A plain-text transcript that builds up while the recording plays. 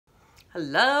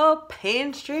Hello,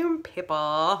 Painstream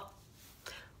people.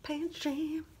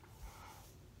 Painstream.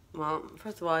 Well,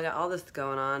 first of all, I got all this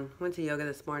going on. Went to yoga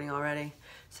this morning already.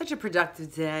 Such a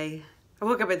productive day. I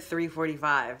woke up at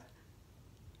 3:45.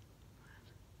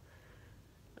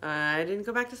 I didn't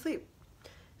go back to sleep.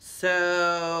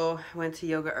 So, I went to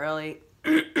yoga early.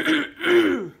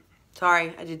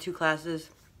 Sorry, I did 2 classes.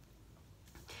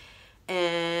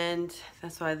 And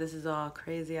that's why this is all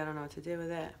crazy. I don't know what to do with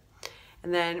it.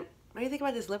 And then, what do you think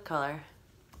about this lip color?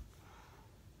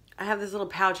 I have this little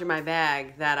pouch in my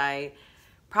bag that I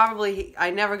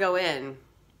never go in.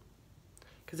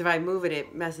 Because if I move it,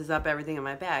 it messes up everything in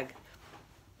my bag.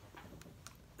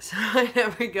 So I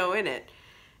never go in it.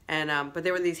 And but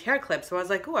there were these hair clips, so I was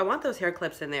like, oh, I want those hair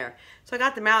clips in there. So I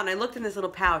got them out and I looked in this little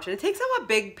pouch, and it takes up a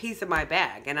big piece of my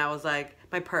bag. And I was like,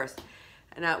 my purse,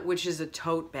 and which is a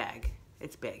tote bag.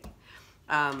 It's big.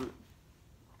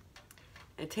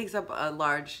 It takes up a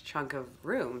large chunk of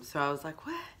room. So I was like,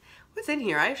 what? What's in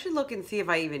here? I should look and see if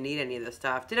I even need any of this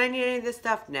stuff. Did I need any of this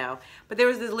stuff? No. But there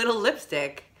was this little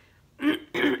lipstick.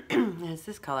 It's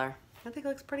this color. I think it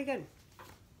looks pretty good.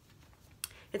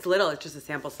 It's little. It's just a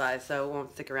sample size, so it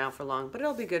won't stick around for long. But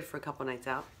it'll be good for a couple nights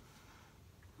out.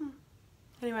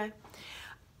 Anyway.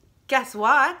 Guess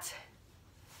what?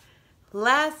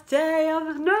 Last day of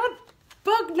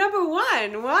book number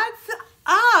 1. What's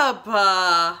up?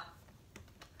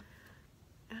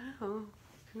 Oh,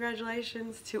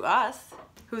 congratulations to us.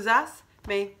 Who's us?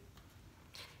 Me.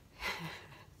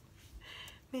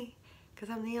 Me.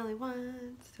 Because I'm the only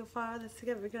one so far that's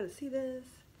ever going to see this.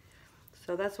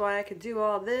 So that's why I could do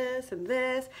all this and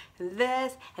this and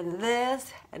this and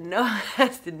this and no one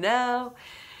has to know.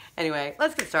 Anyway,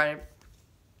 let's get started.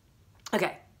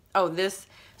 Okay. Oh,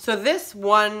 so this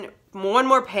one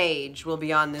more page will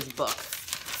be on this book.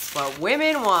 What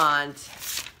women want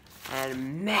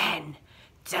and men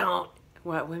don't.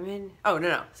 What women? Oh,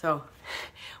 no. So,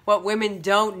 what women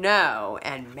don't know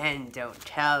and men don't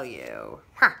tell you.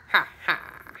 Ha, ha, ha.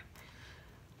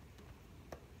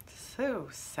 So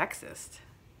sexist.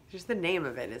 Just the name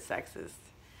of it is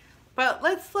sexist. But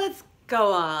let's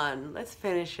go on. Let's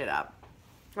finish it up.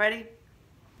 Ready?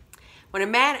 When a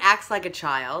man acts like a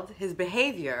child, his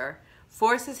behavior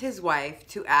forces his wife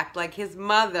to act like his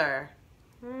mother.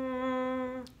 I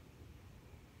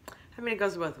mean, it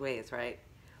goes both ways, right?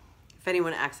 If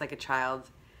anyone acts like a child,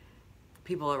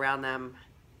 people around them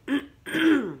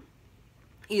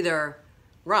either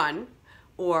run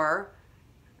or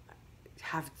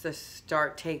have to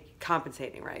start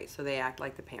compensating, right? So they act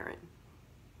like the parent.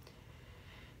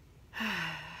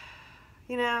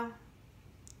 You know?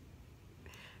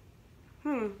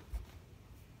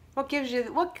 What gives you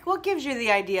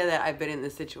the idea that I've been in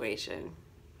this situation?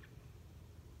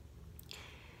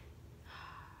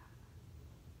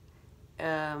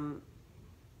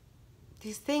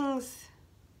 These things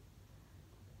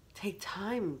take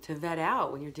time to vet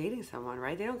out when you're dating someone,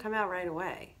 right? They don't come out right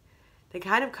away. They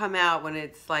kind of come out when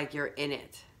it's like you're in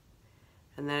it.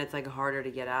 And then it's like harder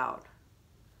to get out.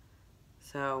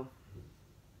 So,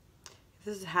 if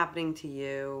this is happening to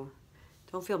you,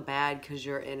 don't feel bad because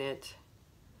you're in it.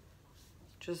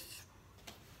 Just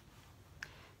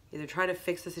either try to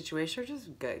fix the situation or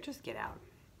just get out.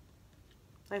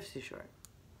 Life's too short.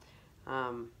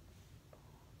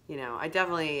 You know, I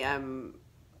definitely am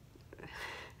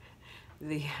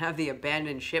have the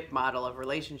abandoned ship model of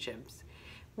relationships,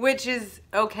 which is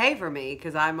okay for me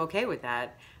because I'm okay with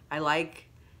that. I like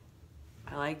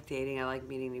dating. I like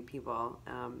meeting new people,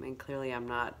 and clearly I'm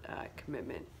not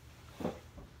commitment.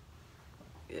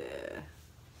 Yeah.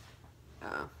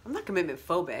 I'm not commitment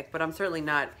phobic, but I'm certainly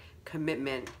not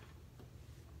commitment.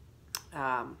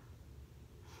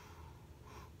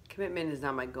 Commitment is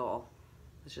not my goal.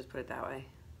 Let's just put it that way.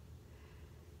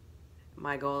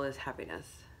 My goal is happiness.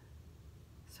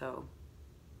 So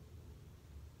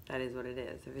that is what it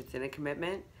is. If it's in a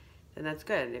commitment, then that's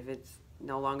good. If it's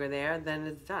no longer there, then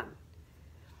it's done.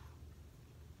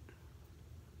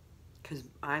 Because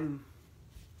I'm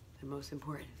the most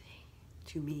important thing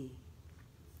to me.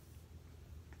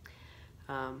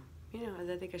 You know, as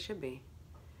I think I should be.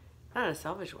 Not in a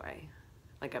selfish way.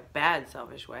 Like a bad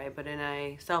selfish way, but in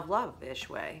a self-love-ish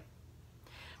way.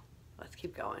 Let's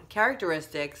keep going.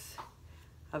 Characteristics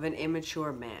of an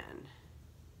immature man.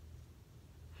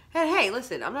 And hey,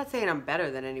 listen, I'm not saying I'm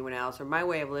better than anyone else or my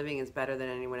way of living is better than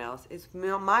anyone else. It's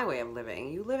my way of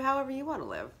living. You live however you want to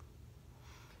live.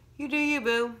 You do you,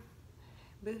 boo.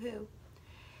 Boo-hoo.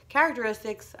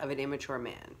 Characteristics of an immature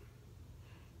man.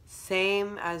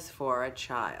 Same as for a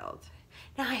child.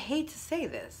 Now, I hate to say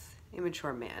this,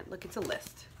 immature man. Look, it's a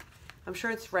list. I'm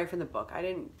sure it's right from the book. I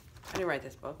didn't write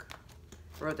this book.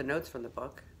 I wrote the notes from the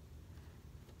book.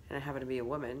 And I happen to be a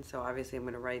woman, so obviously I'm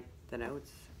going to write the notes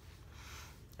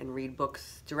and read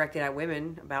books directed at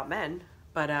women about men.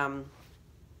 But I'm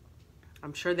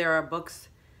sure there are books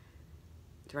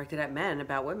directed at men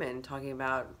about women talking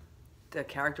about the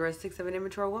characteristics of an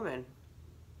immature woman.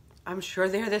 I'm sure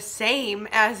they're the same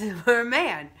as for a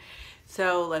man.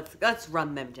 So let's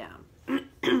run them down.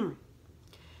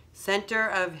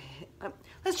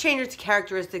 Let's change it to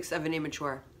characteristics of an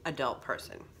immature adult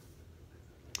person,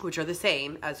 which are the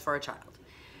same as for a child.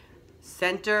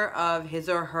 Center of his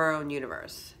or her own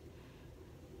universe.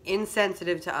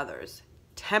 Insensitive to others.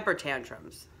 Temper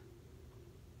tantrums.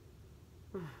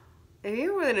 If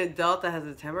you're with an adult that has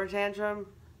a temper tantrum,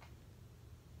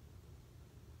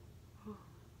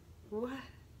 what?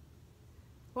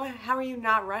 How are you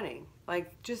not running?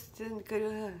 Like, just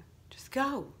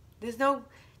go.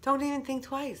 Don't even think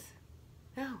twice.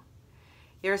 No.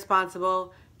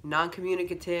 Irresponsible,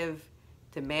 non-communicative,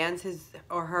 demands his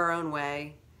or her own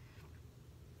way,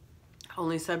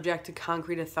 only subject to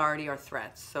concrete authority or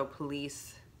threats. So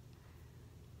police,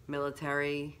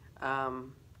 military,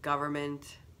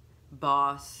 government,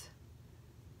 boss,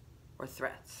 or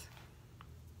threats,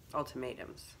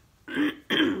 ultimatums.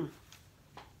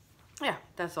 Yeah,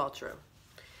 that's all true.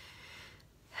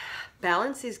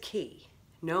 Balance is key.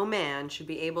 No man should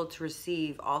be able to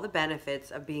receive all the benefits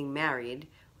of being married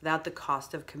without the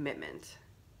cost of commitment.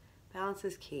 Balance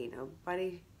is key.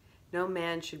 No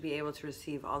man should be able to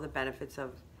receive all the benefits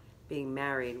of being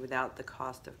married without the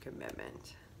cost of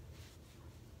commitment.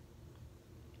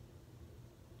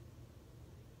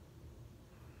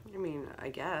 I mean, I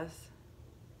guess.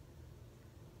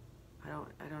 I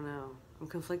don't know. I'm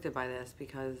conflicted by this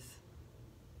because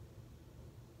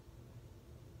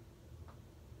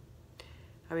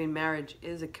marriage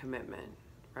is a commitment,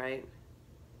 right?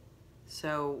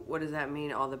 So what does that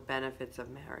mean, all the benefits of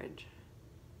marriage?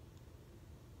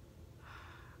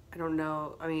 I don't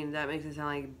know. That makes it sound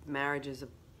like marriage is a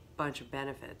bunch of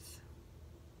benefits.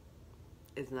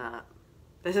 It's not.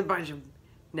 There's a bunch of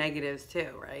negatives too,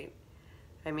 right?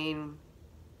 I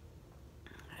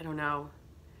don't know.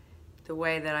 The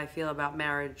way that I feel about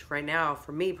marriage right now,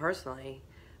 for me personally,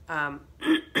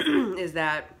 is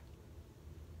that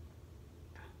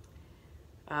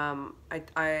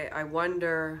I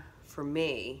wonder, for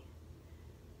me,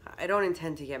 I don't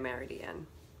intend to get married again.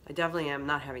 I definitely am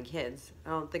not having kids. I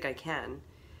don't think I can,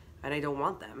 and I don't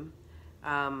want them.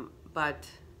 But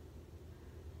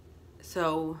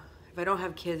so if I don't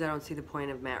have kids, I don't see the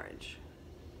point of marriage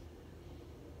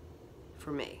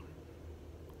for me.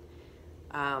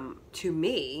 To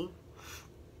me,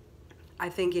 I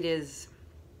think it is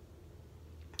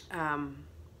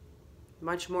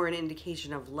much more an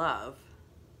indication of love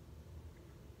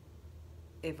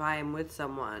if I am with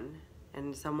someone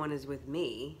and someone is with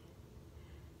me,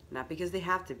 not because they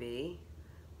have to be,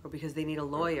 or because they need a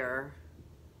lawyer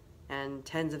and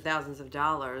tens of thousands of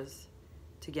dollars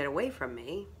to get away from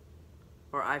me,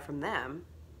 or I from them,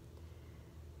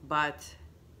 but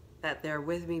that they're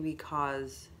with me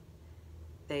because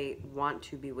they want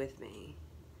to be with me,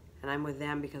 and I'm with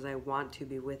them because I want to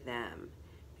be with them,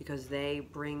 because they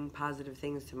bring positive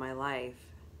things to my life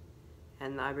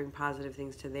and I bring positive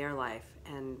things to their life,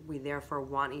 and we therefore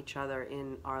want each other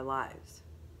in our lives.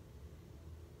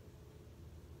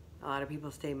 A lot of people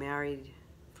stay married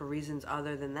for reasons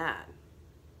other than that,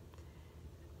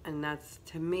 and that's,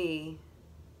 to me,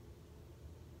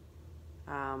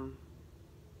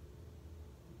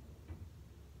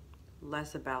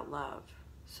 less about love.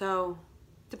 So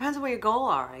depends on what your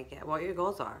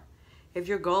goals are. If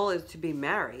your goal is to be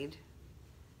married,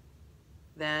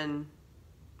 then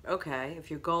okay.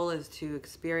 If your goal is to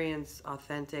experience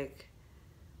authentic,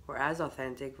 or as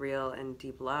authentic, real and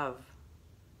deep love,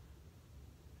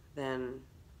 then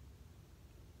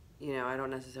I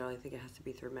don't necessarily think it has to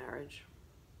be through marriage.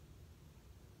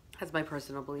 That's my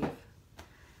personal belief.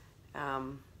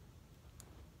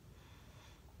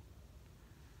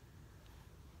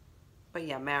 But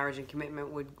yeah, marriage and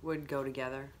commitment would go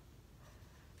together.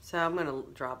 So I'm going to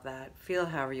drop that. Feel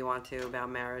however you want to about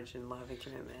marriage and love and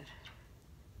commitment.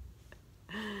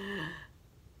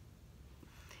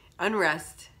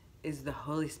 Unrest is the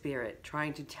Holy Spirit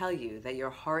trying to tell you that your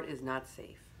heart is not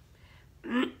safe.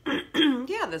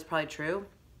 Yeah, that's probably true.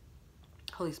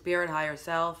 Holy Spirit, higher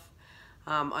self,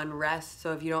 unrest.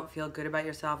 So if you don't feel good about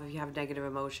yourself, if you have negative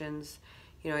emotions,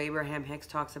 Abraham Hicks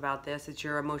talks about this. It's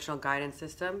your emotional guidance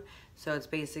system. So it's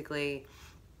basically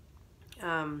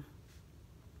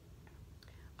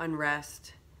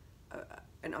unrest,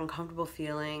 an uncomfortable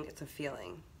feeling. It's a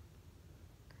feeling.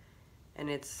 And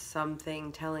it's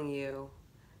something telling you,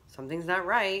 something's not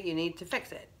right. You need to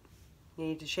fix it. You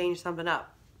need to change something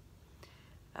up.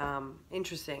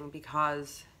 Interesting,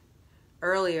 because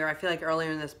I feel like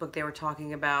earlier in this book they were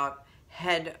talking about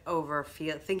thinking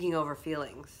over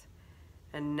feelings.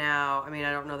 And now, I mean,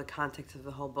 I don't know the context of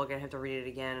the whole book. I have to read it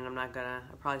again, and I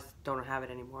probably don't have it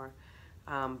anymore.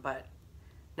 But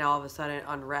now all of a sudden,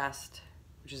 unrest,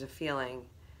 which is a feeling,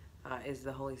 is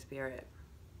the Holy Spirit.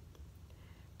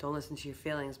 Don't listen to your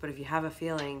feelings. But if you have a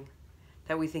feeling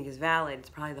that we think is valid, it's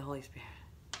probably the Holy Spirit.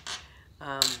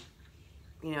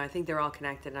 You know, I think they're all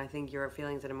connected, and I think your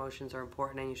feelings and emotions are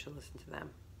important, and you should listen to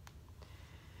them.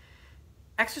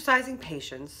 Exercising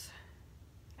patience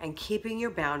and keeping your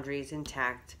boundaries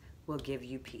intact will give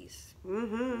you peace.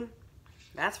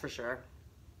 That's for sure.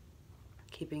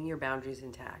 Keeping your boundaries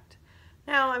intact.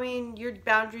 Now, I mean, your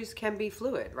boundaries can be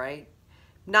fluid, right?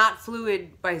 Not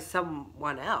fluid by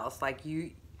someone else. Like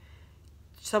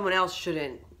someone else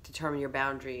shouldn't determine your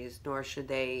boundaries, nor should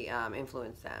they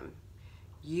influence them.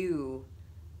 You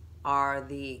are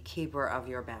the keeper of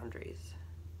your boundaries.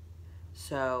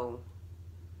 So,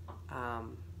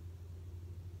 and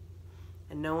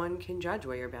no one can judge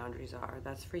where your boundaries are.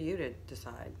 That's for you to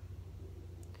decide.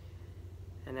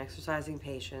 And exercising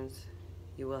patience,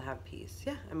 you will have peace.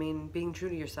 Yeah, I mean, being true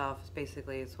to yourself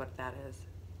is what that is.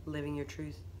 Living your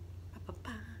truth. All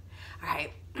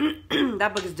right,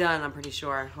 that book is done, I'm pretty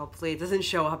sure. Hopefully it doesn't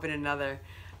show up in in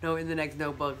the next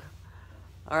notebook.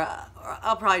 Or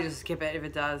I'll probably just skip it if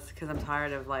it does, because I'm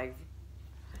tired of I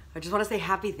just want to say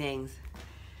happy things.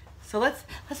 So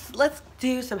let's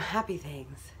do some happy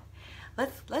things.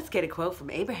 Let's get a quote from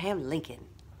Abraham Lincoln.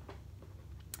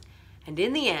 And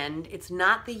in the end, it's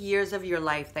not the years of your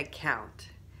life that count.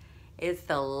 It's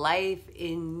the life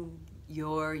in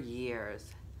your years.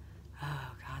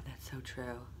 Oh God, that's so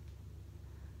true.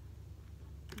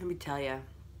 Let me tell you,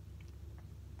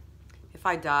 if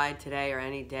I died today or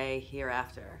any day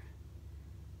hereafter,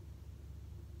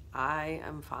 I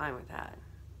am fine with that.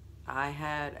 I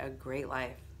had a great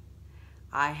life.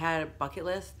 I had a bucket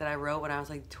list that I wrote when I was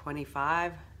like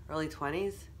 25, early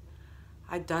 20s.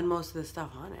 I've done most of the stuff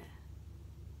on it.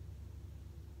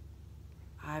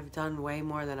 I've done way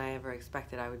more than I ever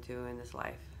expected I would do in this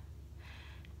life.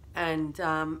 And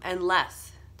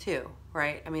less, too,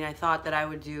 right? I mean, I thought that I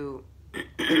would do,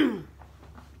 I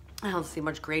don't see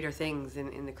much greater things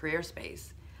in the career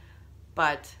space.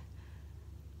 But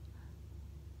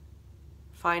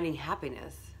finding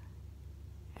happiness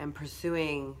and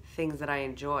pursuing things that I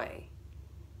enjoy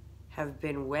have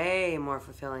been way more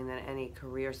fulfilling than any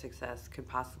career success could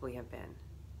possibly have been.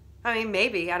 I mean,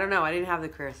 maybe, I don't know. I didn't have the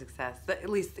career success, at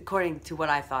least according to what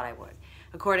I thought I would.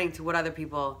 According to what other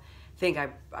people think I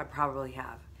probably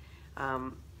have.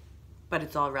 But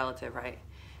it's all relative, right?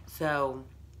 So,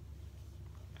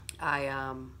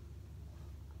 yeah.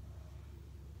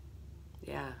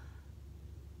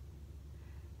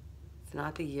 It's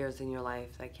not the years in your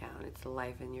life that count. It's the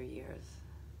life in your years.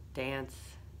 Dance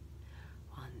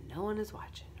while no one is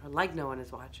watching, or like no one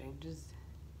is watching. Just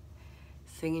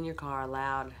sing in your car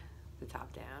loud, the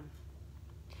top down.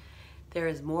 There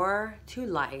is more to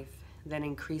life than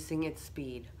increasing its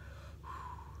speed.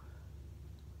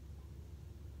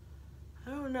 I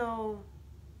don't know.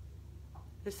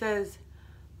 It says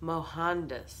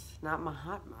Mohandas, not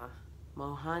Mahatma.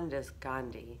 Mohandas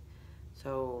Gandhi.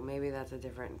 So maybe that's a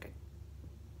different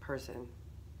person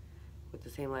with the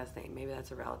same last name. Maybe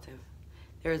that's a relative.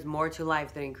 There is more to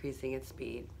life than increasing its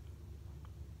speed.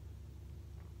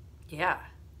 Yeah.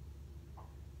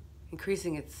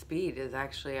 Increasing its speed is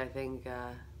actually, I think,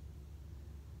 a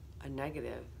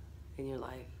negative in your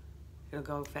life. It'll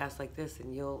go fast like this,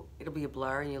 and it'll be a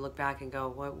blur, and you look back and go,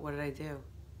 what did I do?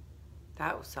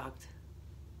 That sucked.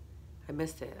 I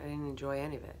missed it. I didn't enjoy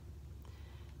any of it.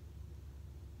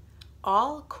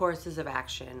 All courses of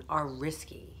action are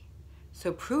risky,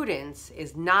 so prudence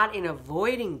is not in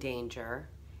avoiding danger,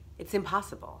 it's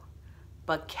impossible,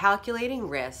 but calculating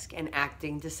risk and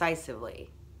acting decisively.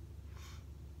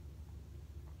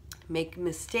 Make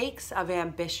mistakes of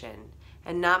ambition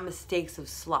and not mistakes of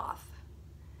sloth.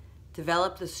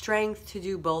 Develop the strength to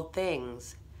do both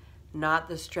things, not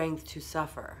the strength to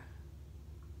suffer.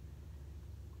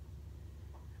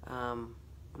 I'm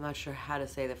not sure how to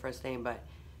say the first name, but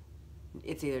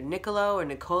it's either Niccolo or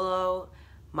Niccolo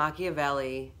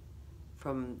Machiavelli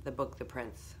from the book The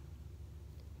Prince.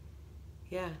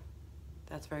 Yeah,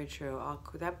 that's very true.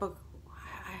 That book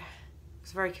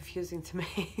was very confusing to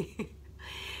me.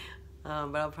 But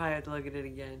I'll probably have to look at it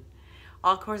again.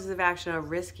 All courses of action are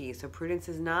risky, so prudence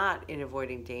is not in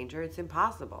avoiding danger. It's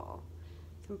impossible.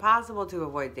 It's impossible to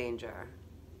avoid danger.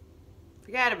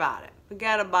 Forget about it.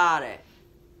 Forget about it.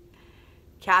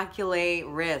 Calculate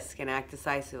risk and act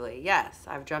decisively. Yes,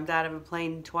 I've jumped out of a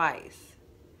plane twice.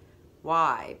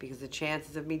 Why? Because the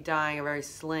chances of me dying are very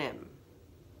slim.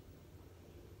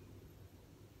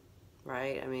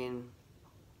 Right? I mean,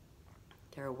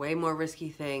 there are way more risky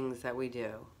things that we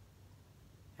do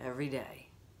every day.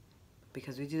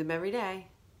 Because we do them every day,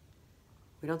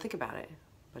 we don't think about it.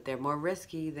 But they're more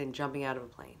risky than jumping out of a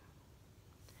plane.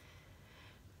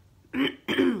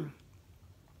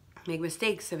 Make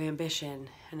mistakes of ambition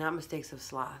and not mistakes of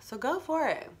sloth. So go for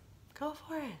it. Go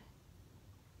for it.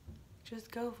 Just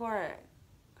go for it.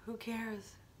 Who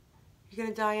cares? You're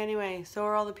going to die anyway. So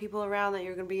are all the people around that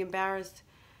you're going to be embarrassed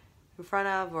in front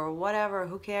of or whatever.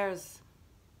 Who cares?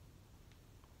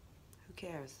 Who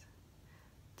cares?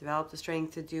 Develop the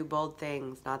strength to do bold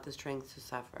things, not the strength to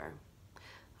suffer.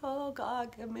 Oh,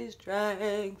 God, give me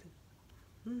strength.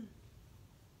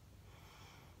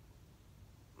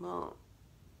 Well,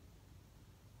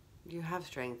 you have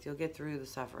strength. You'll get through the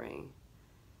suffering.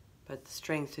 But the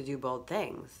strength to do bold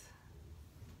things,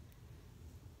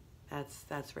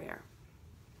 that's rare.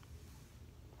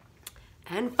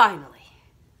 And finally,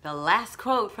 the last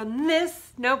quote from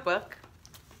this notebook.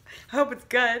 I hope it's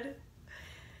good.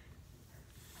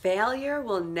 Failure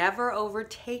will never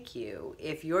overtake you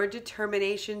if your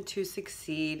determination to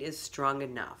succeed is strong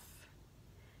enough.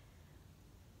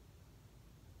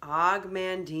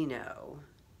 Mandino,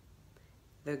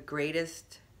 the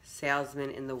greatest salesman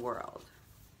in the world.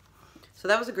 So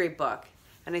that was a great book.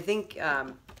 And I think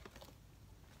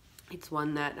it's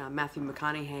one that Matthew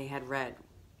McConaughey had read,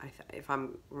 if I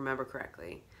remember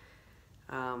correctly,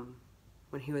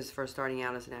 when he was first starting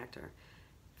out as an actor.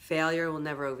 Failure will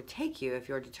never overtake you if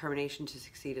your determination to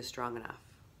succeed is strong enough.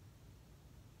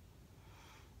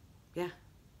 Yeah,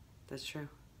 that's true.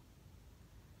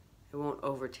 It won't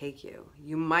overtake you.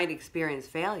 You might experience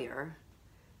failure,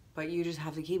 but you just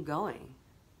have to keep going.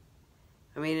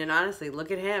 I mean, and honestly,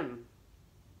 look at him.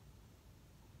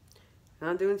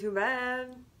 Not doing too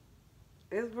bad.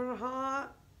 It's pretty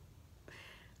hot.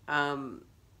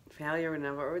 Failure will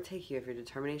never overtake you if your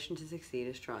determination to succeed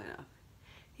is strong enough.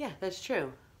 Yeah, that's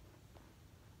true.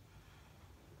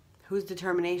 Whose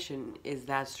determination is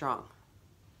that strong?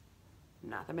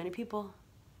 Not that many people.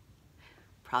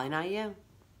 Probably not you.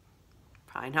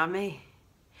 Probably not me.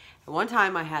 At one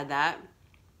time I had that,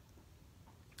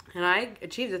 and I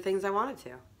achieved the things I wanted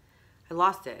to. I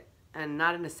lost it, and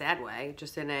not in a sad way,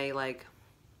 just in a like,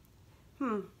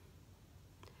 I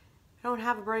don't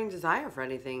have a burning desire for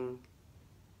anything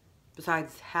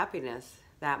besides happiness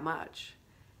that much.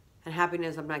 And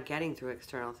happiness I'm not getting through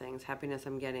external things. Happiness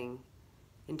I'm getting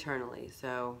internally.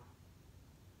 So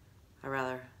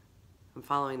I'm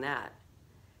following that.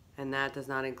 And that does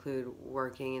not include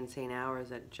working insane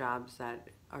hours at jobs that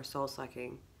are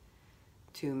soul-sucking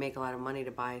to make a lot of money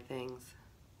to buy things.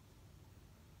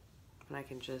 And I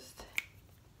can just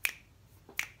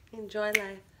enjoy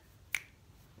life.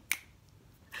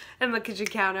 And look at your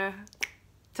counter,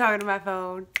 talking to my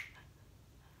phone.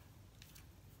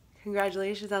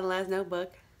 Congratulations on the last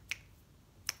notebook.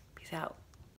 Peace out.